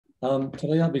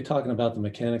Today I'll be talking about the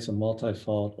mechanics of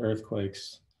multi-fault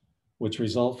earthquakes, which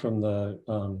result from the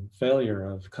failure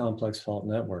of complex fault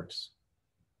networks.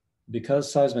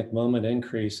 Because seismic moment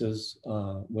increases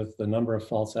with the number of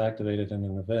faults activated in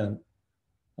an event,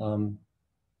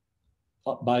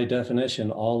 by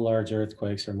definition, all large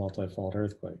earthquakes are multi-fault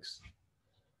earthquakes.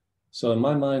 So in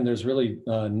my mind, there's really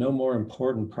no more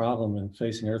important problem in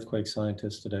facing earthquake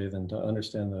scientists today than to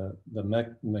understand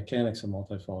the mechanics of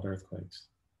multi-fault earthquakes.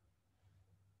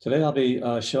 Today, I'll be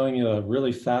showing you a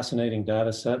really fascinating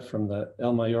data set from the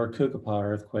El Mayor Cucapá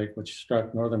earthquake, which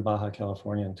struck northern Baja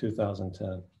California in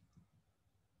 2010.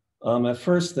 At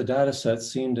first, the data set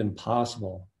seemed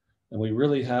impossible, and we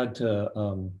really had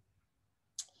to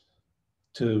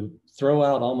throw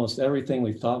out almost everything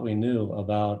we thought we knew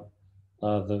about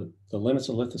the limits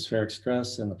of lithospheric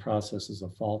stress and the processes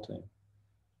of faulting.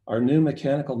 Our new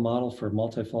mechanical model for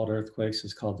multi-fault earthquakes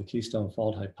is called the Keystone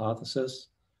Fault Hypothesis.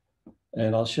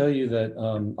 And I'll show you that,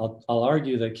 I'll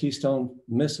argue that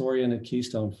misoriented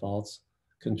keystone faults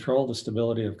control the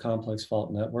stability of complex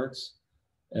fault networks.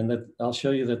 And that I'll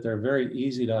show you that they're very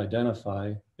easy to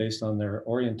identify based on their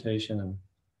orientation and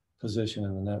position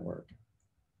in the network.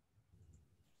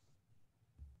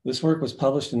 This work was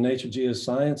published in Nature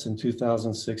Geoscience in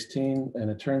 2016, and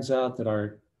it turns out that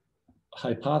our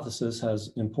hypothesis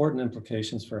has important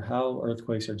implications for how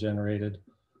earthquakes are generated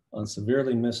on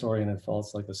severely misoriented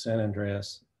faults like the San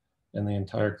Andreas and the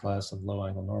entire class of low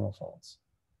angle normal faults.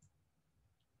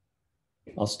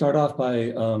 I'll start off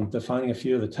by defining a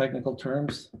few of the technical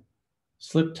terms.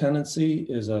 Slip tendency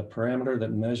is a parameter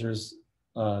that measures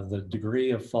the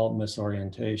degree of fault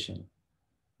misorientation.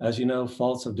 As you know,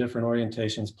 faults of different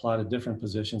orientations plot at different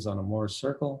positions on a Mohr's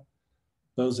circle.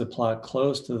 Those that plot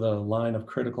close to the line of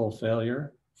critical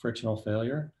failure, frictional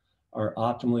failure, are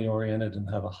optimally oriented and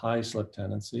have a high slip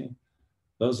tendency.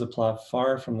 Those that plot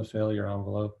far from the failure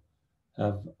envelope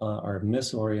are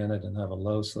misoriented and have a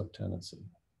low slip tendency.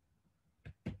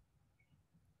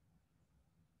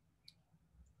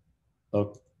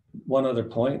 Oh, one other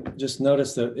point, just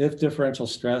notice that if differential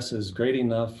stress is great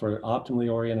enough for optimally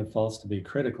oriented faults to be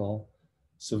critical,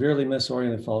 severely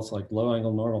misoriented faults like low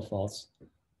angle normal faults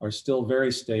are still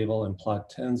very stable and plot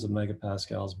tens of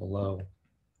megapascals below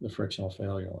the frictional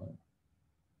failure line.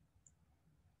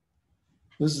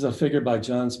 This is a figure by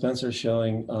John Spencer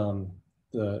showing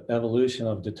the evolution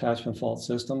of detachment fault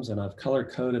systems, and I've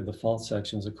color-coded the fault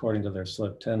sections according to their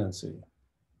slip tendency.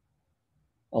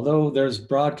 Although there's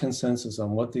broad consensus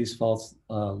on what these faults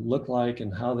look like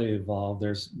and how they evolve,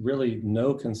 there's really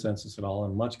no consensus at all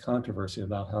and much controversy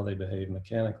about how they behave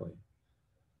mechanically.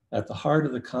 At the heart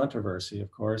of the controversy,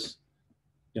 of course,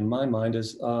 in my mind,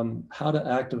 is how to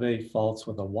activate faults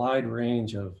with a wide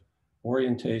range of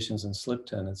orientations and slip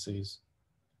tendencies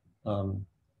in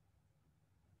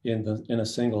a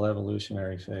single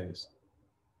evolutionary phase.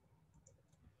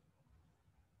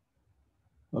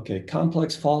 Okay,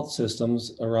 complex fault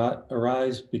systems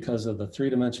arise because of the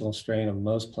three-dimensional strain of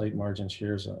most plate margin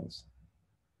shear zones.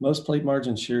 Most plate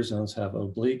margin shear zones have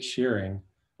oblique shearing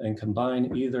and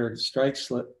combine strike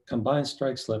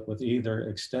slip with either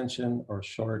extension or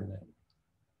shortening.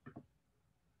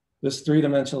 This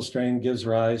three-dimensional strain gives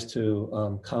rise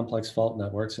to complex fault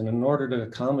networks, and in order to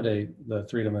accommodate the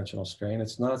three-dimensional strain,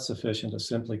 it's not sufficient to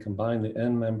simply combine the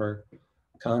n-member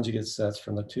conjugate sets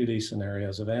from the 2D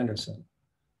scenarios of Anderson.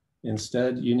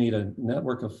 Instead, you need a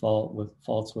network of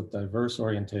faults with diverse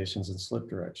orientations and slip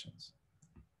directions.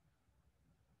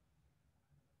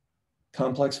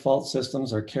 Complex fault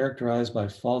systems are characterized by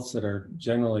faults that are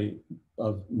generally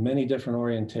of many different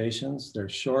orientations. They're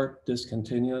short,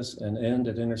 discontinuous, and end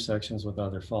at intersections with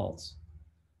other faults.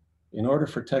 In order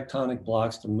for tectonic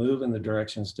blocks to move in the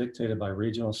directions dictated by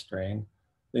regional strain,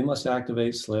 they must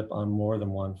activate slip on more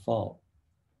than one fault.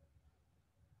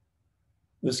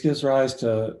 This gives rise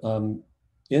to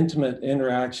intimate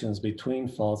interactions between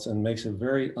faults and makes it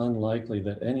very unlikely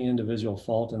that any individual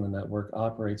fault in the network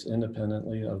operates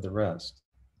independently of the rest.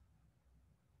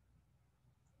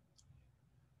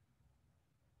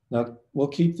 Now, we'll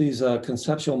keep these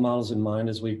conceptual models in mind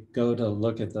as we go to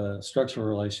look at the structural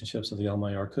relationships of the El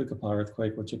Mayor Cucapá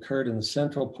earthquake, which occurred in the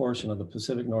central portion of the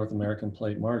Pacific North American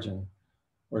plate margin,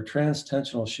 where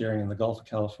transtensional shearing in the Gulf of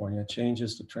California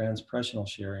changes to transpressional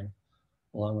shearing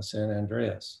along with San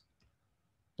Andreas.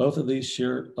 Both of these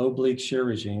oblique shear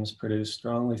regimes produce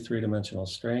strongly three-dimensional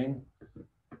strain,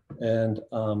 and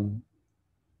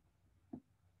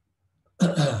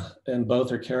and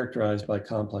both are characterized by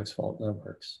complex fault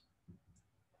networks.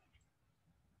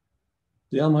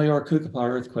 The El Mayor Cucapá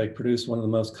earthquake produced one of the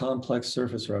most complex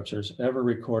surface ruptures ever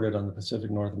recorded on the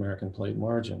Pacific North American plate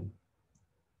margin.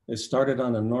 It started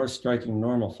on a north striking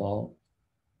normal fault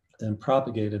and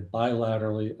propagated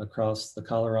bilaterally across the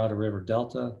Colorado River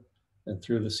Delta and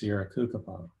through the Sierra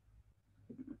Kookapaw.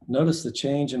 Notice the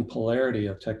change in polarity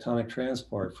of tectonic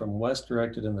transport from west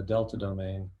directed in the Delta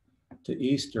domain to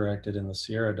east directed in the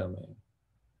Sierra domain.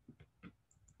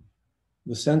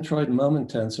 The centroid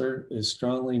moment tensor is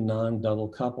strongly non-double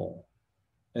couple,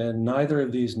 and neither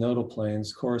of these nodal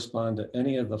planes correspond to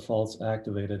any of the faults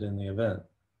activated in the event.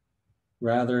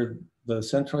 Rather, the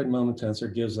centroid moment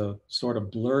tensor gives a sort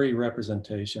of blurry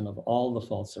representation of all the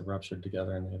faults that ruptured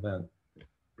together in the event.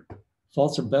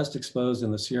 Faults are best exposed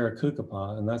in the Sierra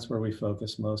Kookapaw, and that's where we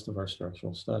focus most of our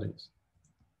structural studies.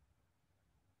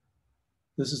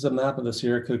 This is a map of the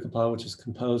Sierra Kookapaw, which is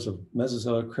composed of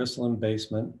Mesozoic crystalline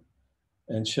basement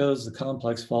and shows the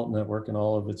complex fault network in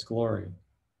all of its glory.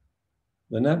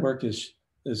 The network is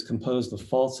composed of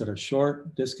faults that are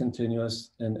short,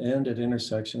 discontinuous, and end at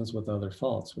intersections with other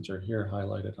faults, which are here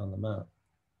highlighted on the map.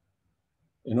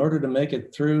 In order to make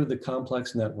it through the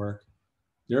complex network,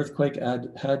 the earthquake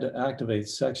had to activate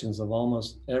sections of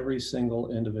almost every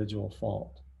single individual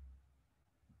fault.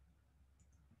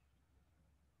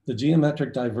 The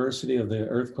geometric diversity of the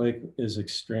earthquake is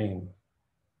extreme,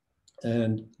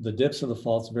 and the dips of the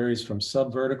faults varies from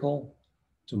subvertical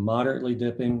to moderately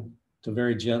dipping to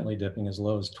very gently dipping as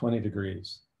low as 20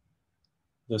 degrees.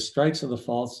 The strikes of the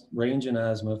faults range in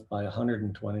azimuth by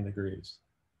 120 degrees.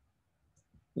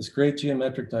 This great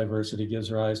geometric diversity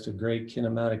gives rise to great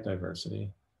kinematic diversity.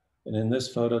 And in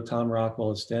this photo, Tom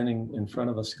Rockwell is standing in front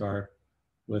of a scarp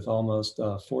with almost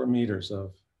 4 meters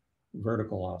of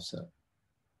vertical offset.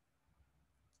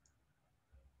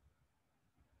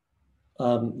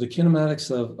 The kinematics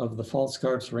of the fault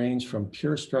scarps range from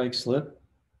pure strike slip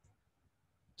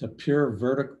to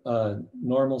pure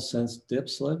normal sense dip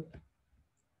slip,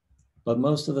 but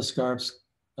most of the scarps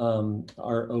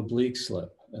are oblique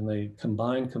slip, and they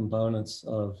combine components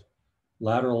of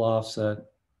lateral offset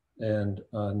and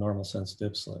normal sense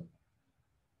dip slip.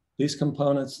 These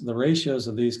components, the ratios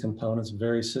of these components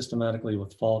vary systematically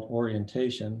with fault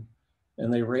orientation,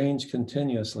 and they range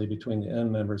continuously between the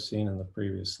end members seen in the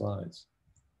previous slides.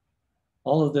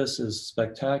 All of this is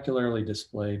spectacularly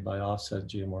displayed by offset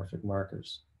geomorphic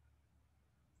markers.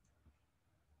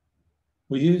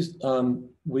 We used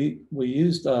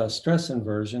stress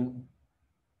inversion.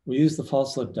 We used the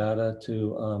fault slip data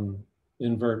to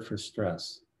invert for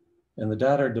stress. And the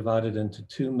data are divided into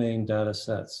 2 main data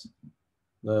sets.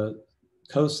 The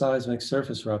coseismic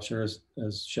surface rupture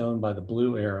is shown by the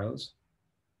blue arrows,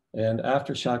 and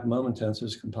aftershock moment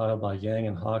tensors compiled by Yang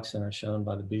and Hodgson are shown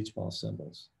by the beach ball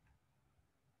symbols.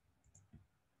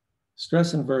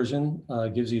 Stress inversion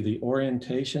gives you the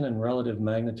orientation and relative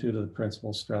magnitude of the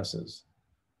principal stresses.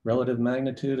 Relative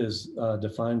magnitude is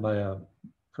defined by a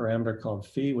parameter called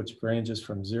phi, which ranges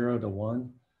from 0 to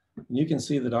 1. And you can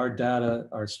see that our data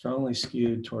are strongly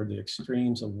skewed toward the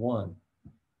extremes of 1,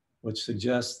 which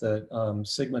suggests that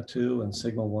sigma 2 and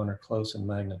sigma 1 are close in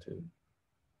magnitude.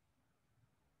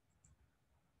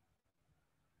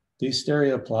 These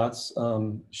stereo plots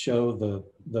show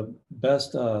the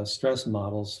best stress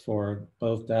models for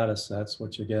both data sets,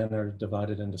 which again are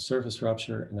divided into surface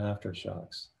rupture and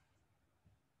aftershocks.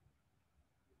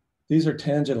 These are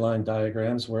tangent line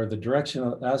diagrams where the direction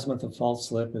of azimuth of fault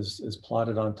slip is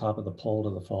plotted on top of the pole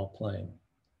to the fault plane.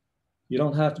 You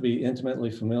don't have to be intimately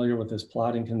familiar with this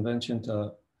plotting convention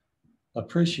to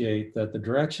appreciate that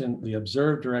the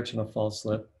observed direction of fault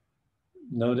slip,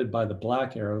 noted by the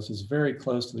black arrows, is very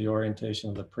close to the orientation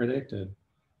of the predicted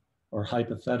or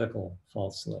hypothetical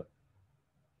fault slip.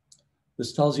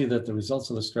 This tells you that the results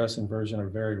of the stress inversion are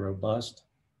very robust.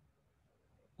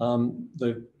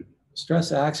 The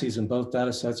stress axes in both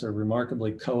data sets are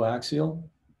remarkably coaxial,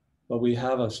 but we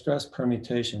have a stress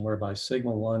permutation whereby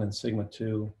sigma 1 and sigma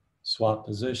 2 swap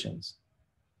positions.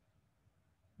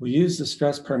 We use the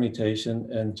stress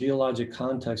permutation and geologic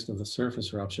context of the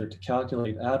surface rupture to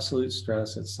calculate absolute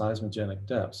stress at seismogenic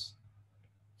depths.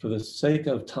 For the sake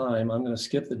of time, I'm going to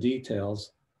skip the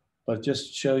details, but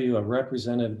just show you a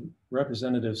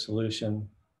representative solution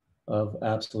of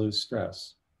absolute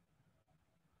stress.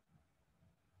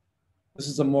 This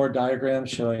is a Moore diagram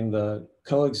showing the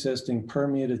coexisting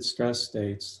permuted stress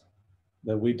states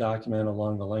that we document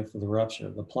along the length of the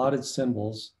rupture. The plotted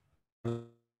symbols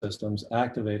systems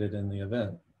activated in the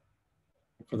event.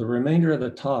 For the remainder of the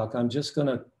talk, I'm just going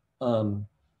to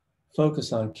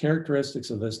focus on characteristics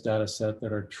of this data set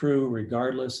that are true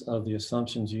regardless of the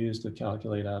assumptions used to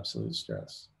calculate absolute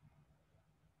stress.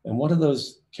 And one of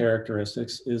those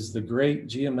characteristics is the great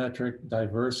geometric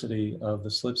diversity of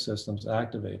the slip systems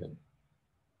activated.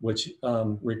 which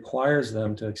requires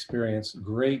them to experience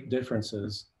great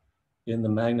differences in the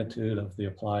magnitude of the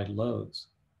applied loads.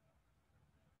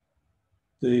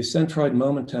 The centroid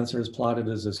moment tensor is plotted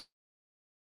as this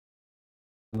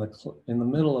in the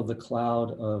middle of the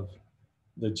cloud of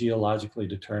the geologically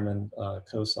determined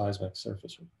co-seismic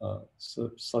surface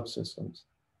slip systems.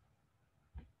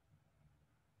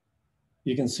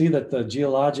 You can see that the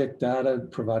geologic data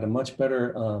provide a much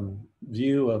better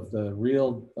view of the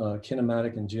real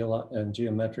kinematic and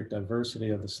geometric diversity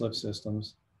of the slip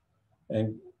systems.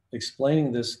 And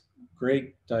explaining this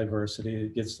great diversity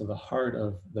gets to the heart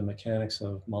of the mechanics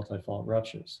of multifault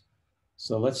ruptures.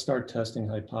 So let's start testing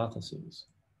hypotheses.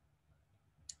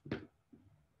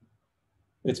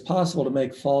 It's possible to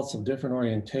make faults of different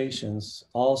orientations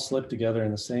all slip together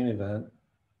in the same event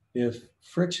if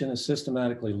friction is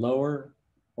systematically lower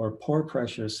or pore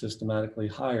pressure is systematically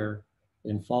higher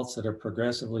in faults that are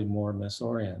progressively more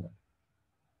misoriented.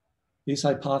 These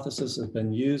hypotheses have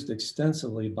been used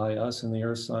extensively by us in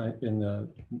the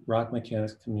rock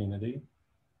mechanics community.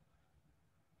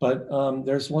 But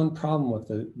there's one problem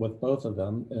with both of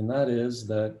them, and that is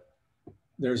that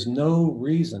there's no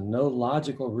reason, no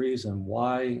logical reason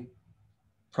why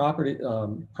properties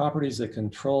that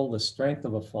control the strength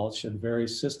of a fault should vary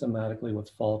systematically with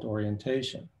fault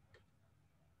orientation.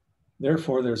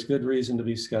 Therefore, there's good reason to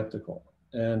be skeptical.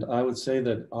 And I would say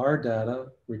that our data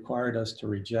required us to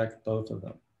reject both of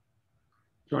them.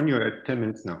 John, you're at 10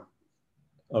 minutes now.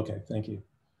 Okay, thank you.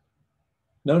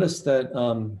 Notice that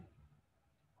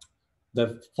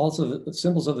the faults of the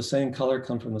symbols of the same color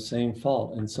come from the same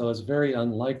fault. And so it's very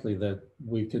unlikely that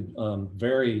we could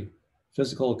vary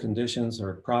physical conditions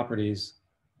or properties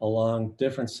along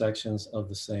different sections of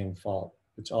the same fault,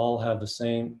 which all have the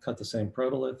same, cut the same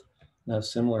protolith and have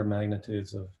similar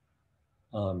magnitudes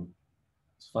of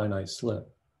finite slip.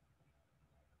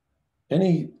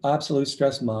 Any absolute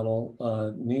stress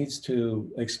model needs to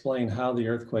explain how the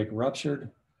earthquake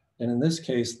ruptured. And in this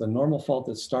case, the normal fault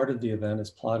that started the event is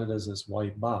plotted as this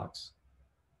white box.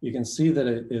 You can see that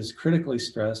it is critically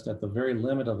stressed at the very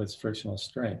limit of its frictional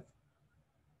strength,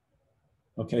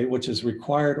 okay, which is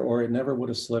required or it never would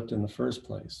have slipped in the first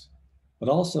place. But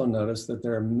also notice that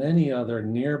there are many other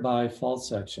nearby fault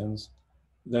sections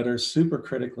that are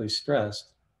supercritically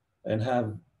stressed and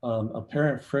have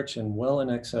apparent friction well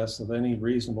in excess of any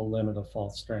reasonable limit of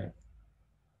fault strength.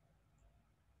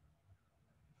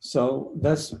 So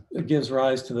it gives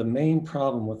rise to the main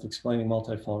problem with explaining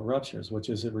multifault ruptures, which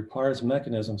is it requires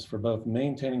mechanisms for both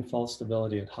maintaining fault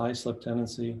stability at high slip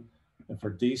tendency and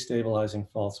for destabilizing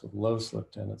faults with low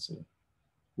slip tendency.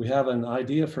 We have an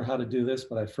idea for how to do this,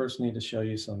 but I first need to show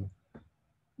you some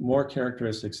more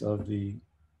characteristics of the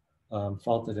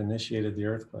fault that initiated the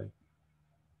earthquake.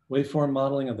 Waveform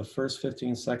modeling of the first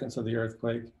 15 seconds of the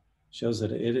earthquake shows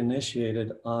that it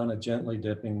initiated on a gently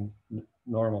dipping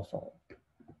normal fault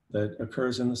that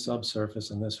occurs in the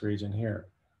subsurface in this region here.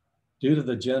 Due to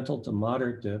the gentle to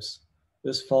moderate dips,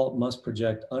 this fault must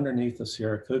project underneath the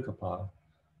Sierra Kukapa,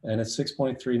 and its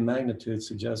 6.3 magnitude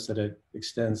suggests that it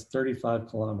extends 35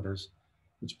 kilometers,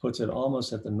 which puts it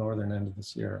almost at the northern end of the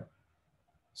Sierra.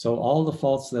 So all the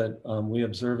faults that we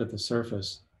observe at the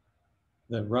surface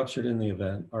that ruptured in the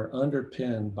event are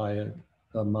underpinned by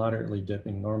a moderately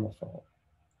dipping normal fault.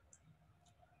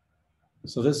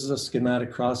 So this is a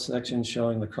schematic cross-section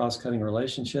showing the cross-cutting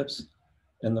relationships,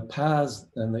 and the paths,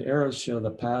 and the arrows show the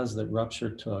paths that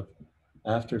rupture took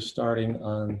after starting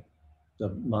on the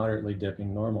moderately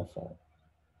dipping normal fault.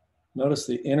 Notice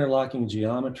the interlocking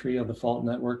geometry of the fault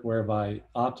network whereby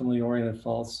optimally oriented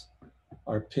faults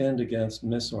are pinned against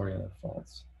misoriented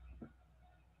faults.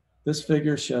 This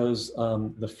figure shows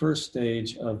the first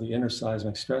stage of the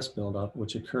interseismic stress buildup,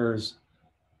 which occurs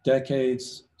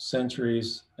decades,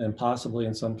 centuries, and possibly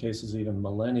in some cases even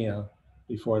millennia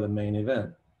before the main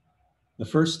event. The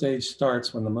first stage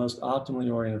starts when the most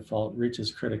optimally oriented fault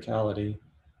reaches criticality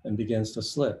and begins to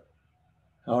slip.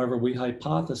 However, we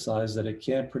hypothesize that it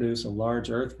can't produce a large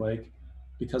earthquake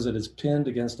because it is pinned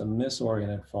against a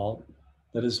misoriented fault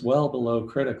that is well below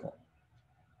critical.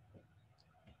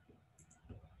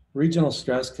 Regional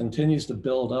stress continues to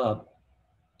build up,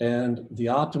 and the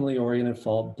optimally oriented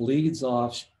fault bleeds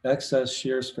off excess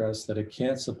shear stress that it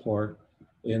can't support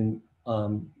in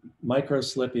micro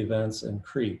slip events and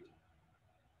creep.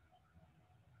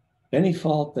 Any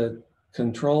fault that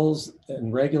controls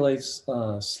and regulates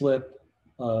slip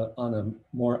on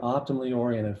a more optimally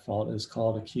oriented fault is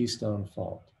called a keystone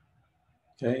fault.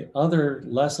 Okay, other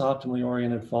less optimally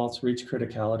oriented faults reach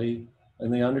criticality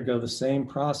and they undergo the same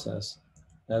process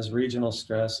as regional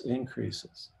stress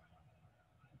increases.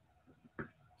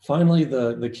 Finally,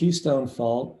 the keystone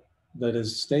fault that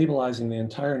is stabilizing the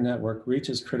entire network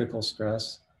reaches critical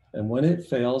stress. And when it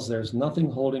fails, there's nothing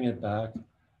holding it back,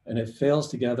 and it fails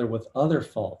together with other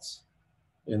faults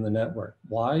in the network.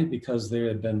 Why? Because they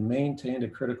had been maintained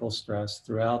at critical stress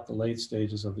throughout the late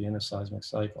stages of the interseismic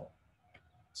cycle.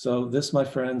 So this, my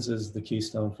friends, is the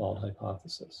Keystone Fault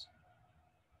Hypothesis.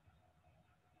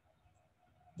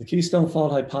 The Keystone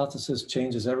Fault Hypothesis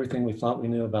changes everything we thought we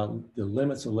knew about the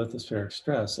limits of lithospheric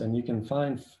stress. And you can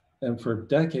find, and for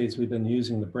decades, we've been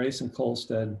using the Brace and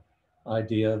Kolstad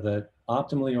idea that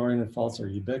optimally oriented faults are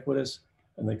ubiquitous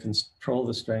and they control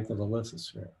the strength of the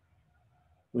lithosphere.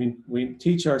 We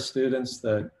teach our students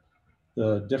that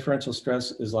the differential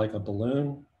stress is like a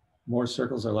balloon. Mohr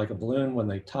circles are like a balloon. When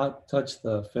they touch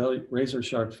the razor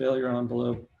sharp failure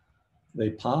envelope, they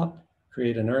pop,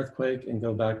 create an earthquake, and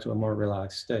go back to a more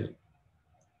relaxed state.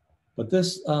 But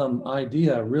this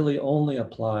idea really only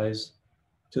applies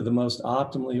to the most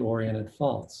optimally oriented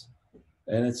faults.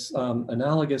 And it's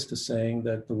analogous to saying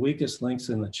that the weakest links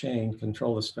in the chain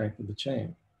control the strength of the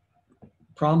chain.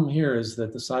 The problem here is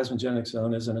that the seismogenic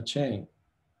zone isn't a chain.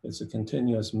 It's a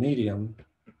continuous medium.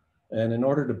 And in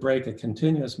order to break a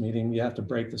continuous medium, you have to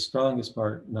break the strongest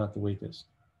part, not the weakest.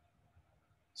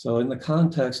 So in the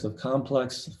context of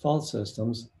complex fault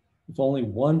systems, if only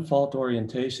one fault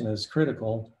orientation is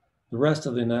critical, the rest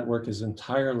of the network is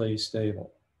entirely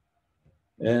stable.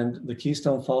 And the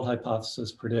Keystone Fault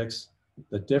Hypothesis predicts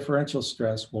the differential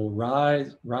stress will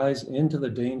rise into the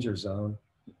danger zone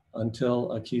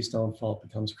until a keystone fault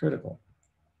becomes critical.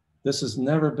 This has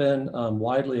never been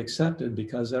widely accepted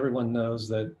because everyone knows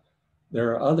that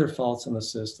there are other faults in the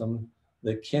system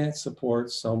that can't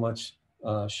support so much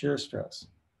shear stress.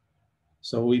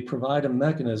 So we provide a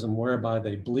mechanism whereby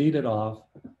they bleed it off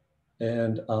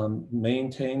and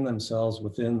maintain themselves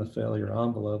within the failure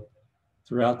envelope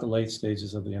throughout the late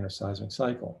stages of the interseismic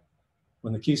cycle.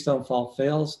 When the keystone fault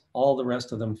fails, all the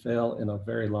rest of them fail in a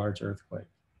very large earthquake.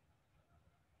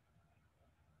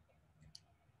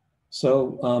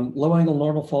 So low angle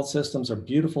normal fault systems are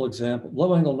beautiful examples.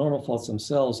 Low angle normal faults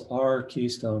themselves are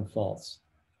keystone faults.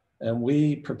 And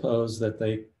we propose that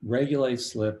they regulate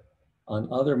slip on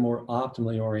other more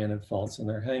optimally oriented faults in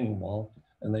their hanging wall,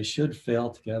 and they should fail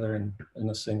together in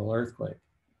a single earthquake.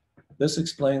 This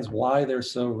explains why they're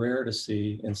so rare to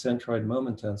see in centroid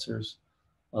moment tensors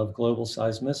of global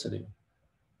seismicity.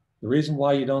 The reason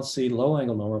why you don't see low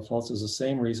angle normal faults is the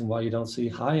same reason why you don't see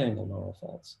high angle normal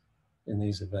faults in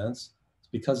these events. It's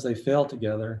because they fail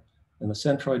together, and the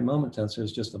centroid moment tensor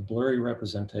is just a blurry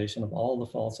representation of all the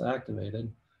faults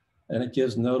activated, and it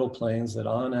gives nodal planes that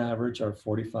on average are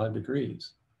 45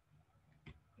 degrees.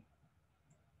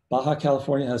 Baja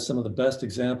California has some of the best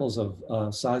examples of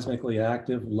seismically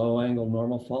active low angle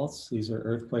normal faults. These are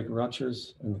earthquake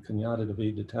ruptures and the Cañada de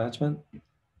Vida detachment.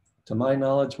 To my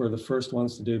knowledge, we're the first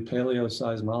ones to do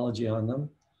paleoseismology on them.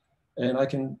 And I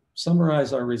can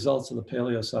summarize our results of the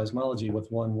paleoseismology with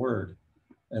one word,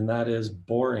 and that is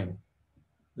boring.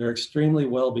 They're extremely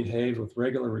well behaved with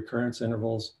regular recurrence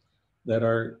intervals that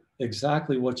are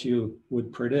exactly what you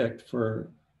would predict for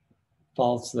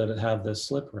faults that have this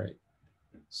slip rate.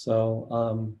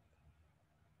 So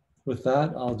with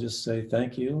that, I'll just say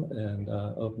thank you and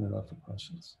open it up for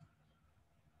questions.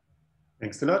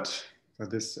 Thanks a lot for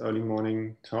this early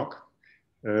morning talk.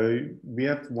 We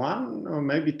have one or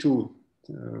maybe two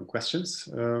questions,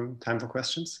 time for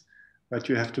questions, but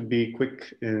you have to be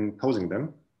quick in posing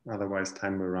them, otherwise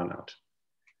time will run out.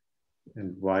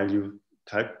 And while you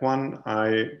type one,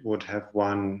 I would have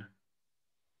one,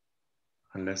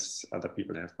 unless other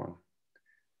people have one.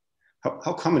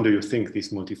 How common do you think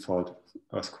these multifault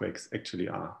earthquakes actually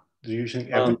are? Do you think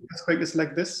every earthquake is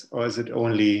like this, or is it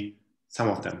only some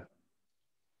of them?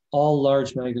 All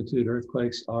large magnitude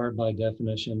earthquakes are by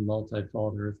definition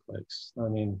multifault earthquakes. I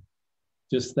mean,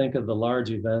 just think of the large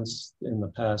events in the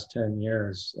past 10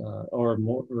 years or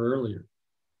more or earlier.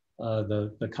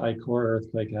 The Kaikoura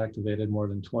earthquake activated more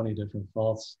than 20 different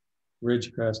faults.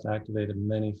 Ridgecrest activated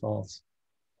many faults.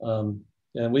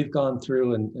 And we've gone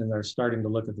through and are starting to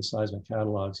look at the seismic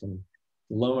catalogs, and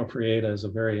the Loma Prieta is a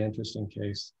very interesting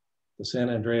case. The San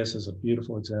Andreas is a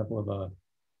beautiful example of a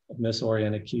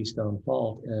misoriented keystone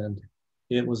fault, and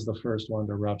it was the first one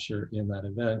to rupture in that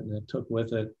event, and it took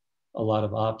with it a lot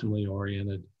of optimally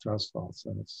oriented thrust faults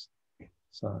on its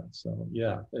side. So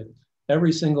yeah,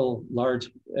 every single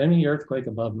any earthquake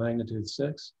above magnitude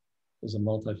 6 is a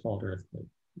multifault earthquake.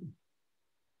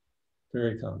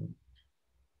 Very common.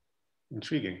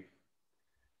 Intriguing.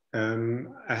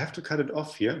 I have to cut it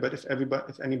off here, but if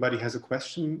anybody has a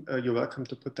question, you're welcome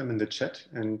to put them in the chat,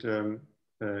 and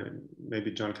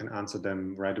maybe John can answer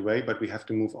them right away, but we have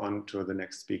to move on to the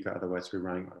next speaker, otherwise we're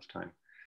running out of time.